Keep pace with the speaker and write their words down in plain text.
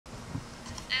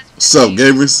What's up,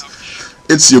 gamers?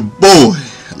 It's your boy,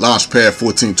 Launchpad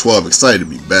 1412. Excited to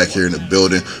be back here in the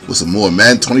building with some more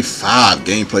Madden 25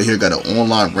 gameplay here. Got an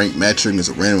online ranked matching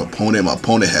against a random opponent. My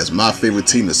opponent has my favorite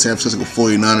team, the San Francisco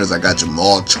 49ers. I got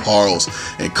Jamal Charles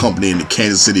and company in the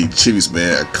Kansas City Chiefs,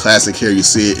 man. A classic here. You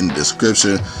see it in the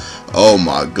description. Oh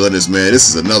my goodness, man. This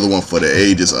is another one for the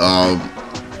ages.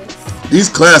 These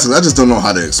classics, I just don't know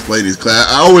how to explain these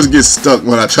classics. I always get stuck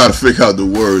when I try to figure out the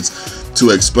words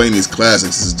to explain these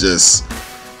classics. It's just,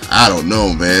 I don't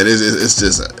know, man. It's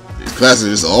just, these classics are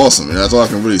just awesome, and that's all I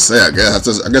can really say. I guess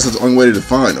that's the only way to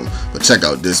define them. But check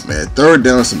out this, man. Third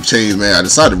down, some change, man. I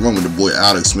decided to run with the boy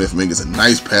Alex Smith, man. It's a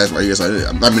nice pass right here. So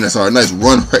a nice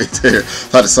run right there.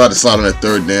 So I decided to slide on that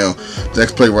third down.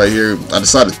 Next play right here, I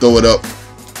decided to throw it up.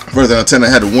 First than 10, I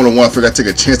had the one-on-one. I figured I'd take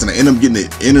a chance, and I ended up getting it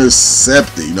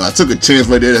intercepted. You know, I took a chance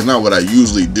right there. That's not what I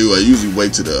usually do. I usually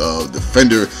wait till the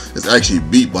defender is actually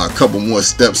beat by a couple more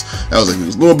steps. That was it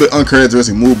was a little bit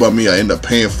uncharacteristic move by me. I ended up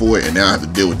paying for it, and now I have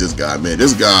to deal with this guy, man.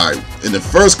 This guy, in the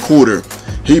first quarter,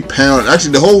 he pounded.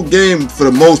 Actually, the whole game, for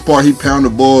the most part, he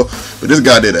pounded the ball. But this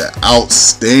guy did an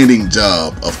outstanding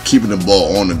job of keeping the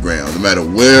ball on the ground, no matter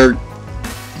where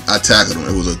I tackled him.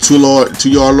 It was a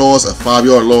 2-yard loss, a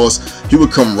 5-yard loss. He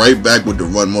would come right back with the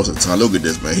run most of the time. Look at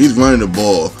this, man. He's running the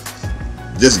ball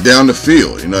just down the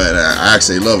field, you know, and I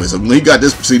actually love it. So when he got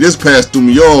this, see, this pass threw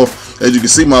me off. As you can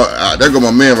see, there go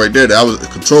my man right there that I was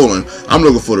controlling. I'm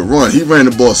looking for the run. He ran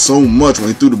the ball so much when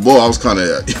he threw the ball, I was kind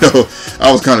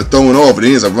of, throwing off, but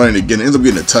he ends up running again. Ends up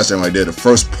getting a touchdown right there. The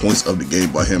first points of the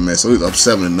game by him, man. So he's up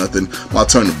 7-0. My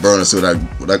turn to burn and see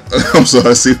what I'm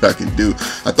sorry, see what I can do.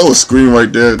 I throw a screen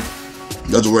right there.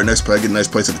 That's where next play. I get a nice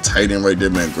play to the tight end right there,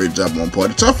 man. Great job on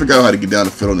part. Trying to figure out how to get down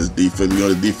the field on this defense. You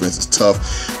know, the defense is tough.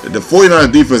 The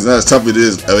 49ers defense is not as tough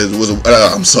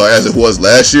as it was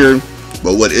last year.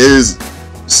 But what is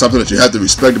something that you have to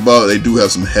respect about, they do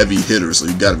have some heavy hitters, so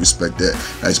you got to respect that.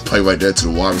 Nice play right there to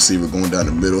the wide receiver going down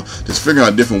the middle. Just figuring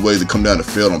out different ways to come down the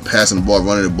field on passing the ball,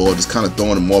 running the ball, just kind of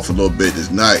throwing them off a little bit.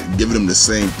 Just not giving them the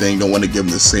same thing. Don't want to give them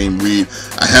the same read.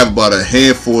 I have about a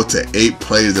handful to 8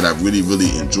 plays that I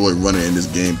really enjoy running in this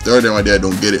game. Third down right there, I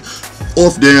don't get it.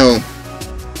 Fourth down,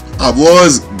 I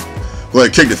was going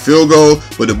to kick the field goal,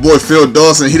 but the boy Phil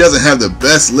Dawson, he doesn't have the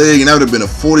best leg, and that would have been a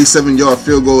 47-yard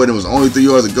field goal, and it was only 3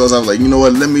 yards to go. So I was like, you know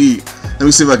what, let me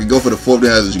see if I can go for the fourth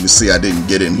down. As you can see, I didn't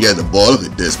get it, and he had the ball. Look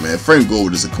at this, man. Frank Gore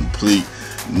is a complete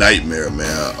nightmare,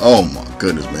 man. Oh my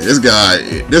goodness, man. This guy,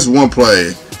 this one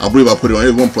play, I believe I put it on.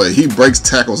 This one play, he breaks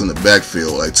tackles in the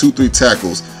backfield, like 2-3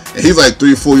 tackles, and he's like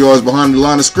 3 or 4 yards behind the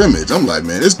line of scrimmage. I'm like,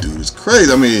 man, this dude is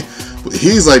crazy. I mean,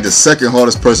 he's like the second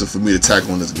hardest person for me to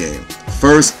tackle in this game.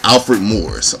 First, Alfred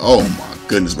Morris. Oh my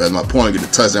goodness, man. My opponent get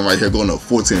the touchdown right here, going up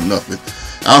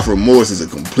 14-0. Alfred Morris is a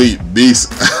complete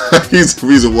beast. He's the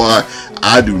reason why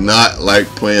I do not like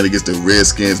playing against the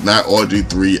Redskins. Not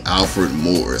RG3, Alfred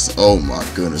Morris. Oh my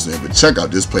goodness, man. But check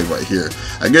out this play right here.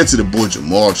 I get to the boy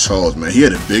Jamal Charles, man. He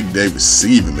had a big day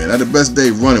receiving, man. Not the best day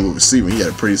running with receiving. He had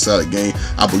a pretty solid game.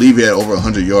 I believe he had over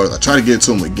 100 yards. I tried to get it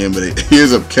to him again, but he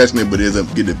ends up catching it, but he ends up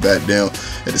getting it back down.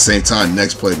 At the same time,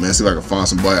 next play, man. See if I can find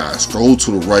somebody. I stroll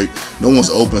to the right. No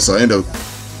one's open, so I end up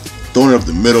throwing it up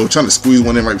the middle, trying to squeeze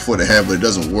one in right before the half, but it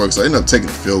doesn't work. So I end up taking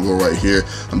the field goal right here.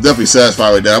 I'm definitely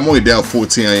satisfied with that. I'm only down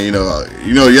 14. You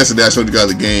know, yesterday I showed you guys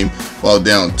the game while I was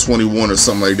down 21 or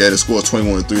something like that. The score was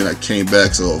 21-3, and I came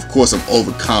back. So of course I'm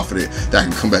overconfident that I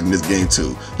can come back in this game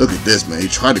too. Look at this, man. He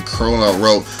tried to curl out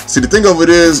route. See, the thing of it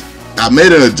is, I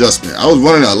made an adjustment. I was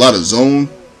running a lot of zone,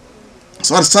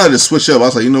 so I decided to switch up. I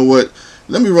was like, you know what?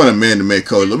 Let me run a man-to-man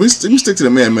coverage. Let me stick to the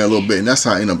man-to-man a little bit, and that's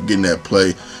how I end up getting that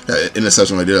play, that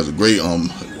interception right there. That was a great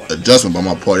adjustment by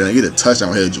my part, and I get a touchdown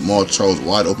right here. Jamal Charles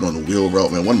wide open on the wheel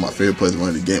route, man. One of my favorite plays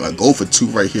running the game. I go for 2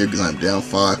 right here because I'm down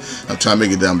 5. I'm trying to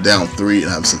make it down 3,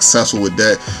 and I'm successful with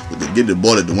that. With the get the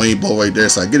ball to Dwayne ball right there,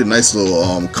 so I get a nice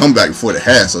little comeback before the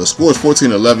half. So the score is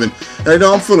 14-11. And you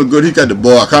know, I'm feeling good. He got the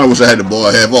ball. I kind of wish I had the ball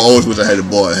at half. I always wish I had the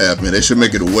ball at half, man. They should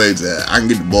make it a way that I can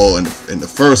get the ball in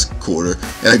the first quarter,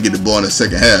 and I can get the ball in the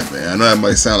second half, man. I know that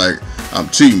might sound like I'm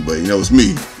cheating, but you know, it's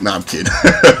me. Nah, I'm kidding.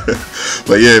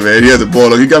 But yeah, man, he has the ball.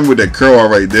 Look, he got me with that curl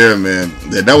right there, man.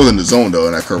 That was in the zone though,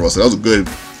 in that curl route. So that was a good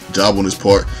job on his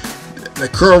part.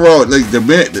 That curl route, like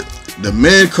the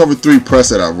man cover 3 press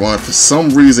that I run, for some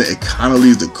reason it kind of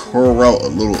leaves the curl route a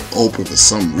little open for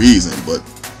some reason. But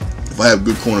if I have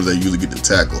good corners, I usually get the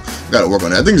tackle. I gotta work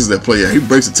on that. I think this is that play. Yeah, he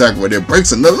breaks the tackle right there,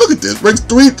 breaks another. Look at this, breaks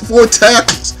 3-4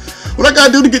 tackles. What I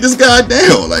gotta do to get this guy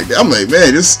down? Like, I'm like,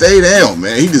 man, just stay down,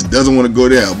 man. He just doesn't want to go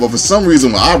down. But for some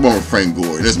reason, when I run with Frank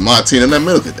Gore, and it's my team, and I mean,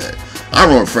 look at that. I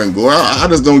run with Frank Gore. I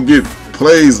just don't get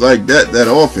plays like that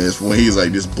offense when he's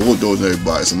like just bulldozing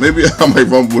everybody. So maybe I might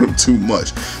run with him too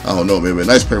much. I don't know, man. But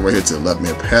nice play right here to the left,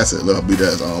 man. Pass it. Look, be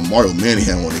that Mario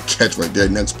Manningham on the catch right there.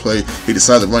 Next play, he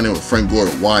decided to run in with Frank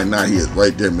Gordon. Why not? He is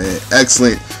right there, man.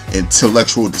 Excellent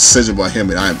intellectual decision by him,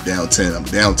 and I am down 10. I'm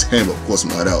down 10, but of course I'm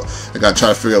not out. I gotta try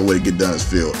to figure out a way to get down this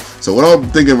field. So what I'm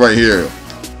thinking right here,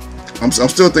 I'm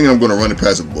still thinking I'm going to run and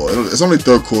pass the ball. It's only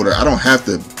third quarter. I don't have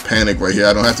to panic right here.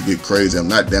 I don't have to get crazy. I'm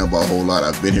not down by a whole lot.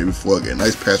 I've been here before. I get a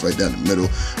nice pass right down the middle.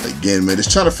 Again, man, just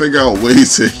trying to figure out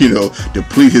ways to,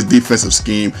 deplete his defensive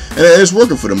scheme. And it's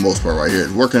working for the most part right here.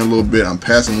 It's working a little bit. I'm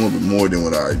passing a little bit more than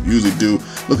what I usually do.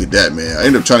 Look at that, man. I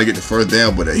ended up trying to get the first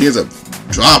down, but he ends up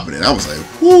dropping it. I was like,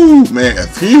 whoo, man,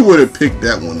 if he would have picked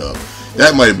that one up,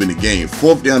 that might have been the game.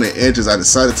 4th down and inches. I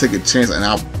decided to take a chance, and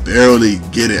I barely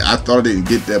get it. I thought I didn't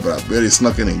get that, but I barely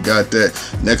snuck in and got that.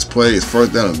 Next play is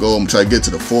 1st down and goal. I'm trying to get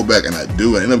to the fullback, and I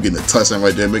do. I end up getting a touchdown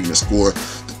right there, making the score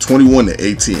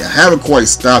 21-18. I haven't quite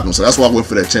stopped him, so that's why I went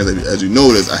for that chance. As you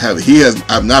notice,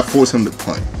 I've not forced him to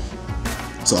punt.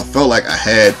 So I felt like I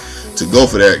had to go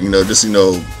for that,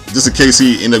 just in case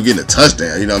he ended up getting a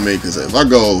touchdown. You know what I mean? Because if I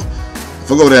go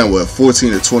down with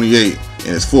 14-28.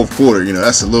 in its 4th quarter,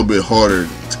 that's a little bit harder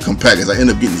to come back as I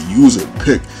end up getting the user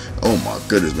pick. Oh my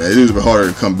goodness, man. It was a bit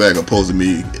harder to come back opposed to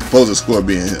the score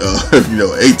being,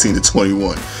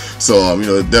 18-21. So,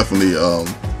 definitely a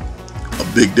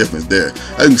big difference there.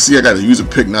 As you can see, I got a user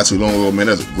pick not too long ago, man.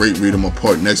 That's a great read on my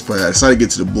part. Next play, I decided to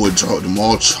get to the boy,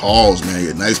 Jamal Charles, man.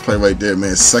 A nice play right there,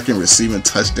 man. 2nd receiving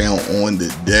touchdown on the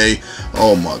day.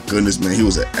 Oh my goodness, man. He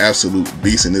was an absolute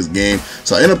beast in this game.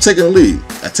 So I end up taking the lead.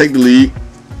 I take the lead.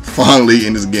 Finally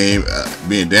in this game,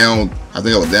 being down, I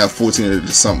think I was down 14 to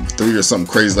something, 3 or something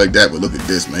crazy like that. But look at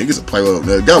this, man. He gets a play right up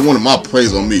there. Got one of my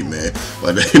plays on me, man.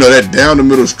 But that down the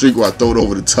middle streak where I throw it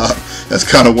over the top, that's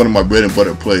kind of one of my bread and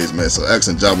butter plays, man. So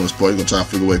excellent job on this play. He's gonna try to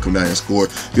figure a way to come down and score.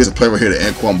 He gets a play right here to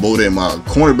Anquan Bode, and my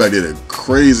cornerback did a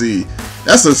crazy.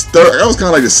 That was kind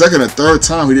of like the 2nd or 3rd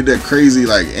time he did that crazy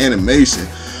animation.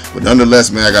 But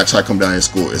nonetheless, man, I got to try to come down and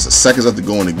score. It's a seconds left to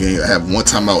go in the game. I have one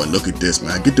timeout, and look at this,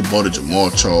 man. I get the ball to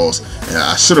Jamal Charles, and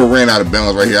I should have ran out of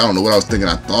bounds right here. I don't know what I was thinking.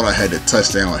 I thought I had the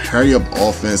touchdown. Hurry up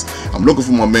offense. I'm looking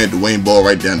for my man Dwayne Ball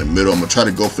right down the middle. I'm going to try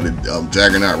to go for the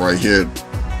juggernaut right here.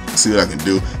 See what I can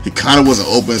do. He kind of wasn't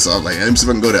open, so I was like, let me see if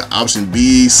I can go to option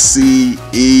B, C,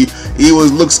 E. E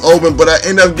looks open, but I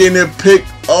end up getting it picked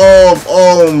off.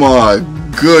 Oh, my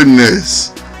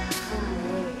goodness.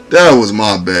 That was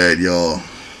my bad, y'all.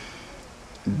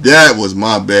 That was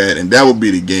my bad, and that would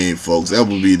be the game, folks. That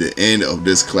would be the end of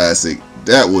this classic.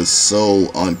 That was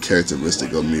so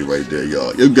uncharacteristic of me right there,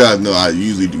 y'all. You guys know I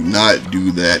usually do not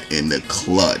do that in the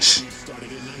clutch.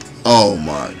 Oh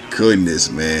my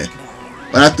goodness, man.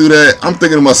 When I threw that, I'm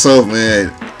thinking to myself, man,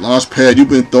 Launchpad, you've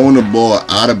been throwing the ball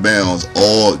out of bounds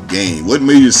all game. What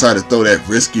made you decide to throw that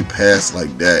risky pass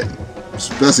like that?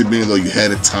 Especially being though you had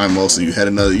a timeout, so you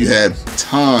had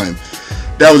time.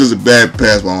 That was just a bad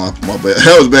pass by my bad.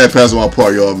 That was a bad pass on my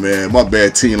part, y'all, man. My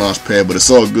bad team Launchpad, but it's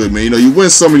all good, man. You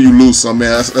win some and you lose some,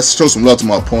 man. Let's show some love to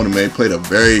my opponent, man. He played a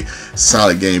very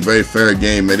solid game, very fair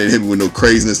game, man. They didn't hit me with no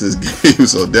craziness in this game,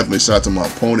 so definitely shout out to my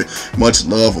opponent. Much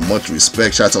love and much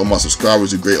respect. Shout out to all my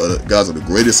subscribers. You guys are the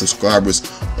greatest subscribers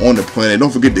on the planet.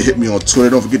 Don't forget to hit me on Twitter.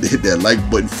 Don't forget to hit that like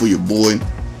button for your boy.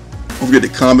 Don't forget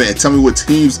to comment and tell me what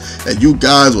teams that you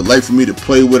guys would like for me to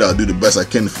play with. I'll do the best I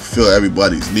can to fulfill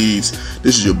everybody's needs.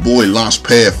 This is your boy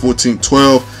Launchpad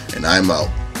 1412, and I'm out.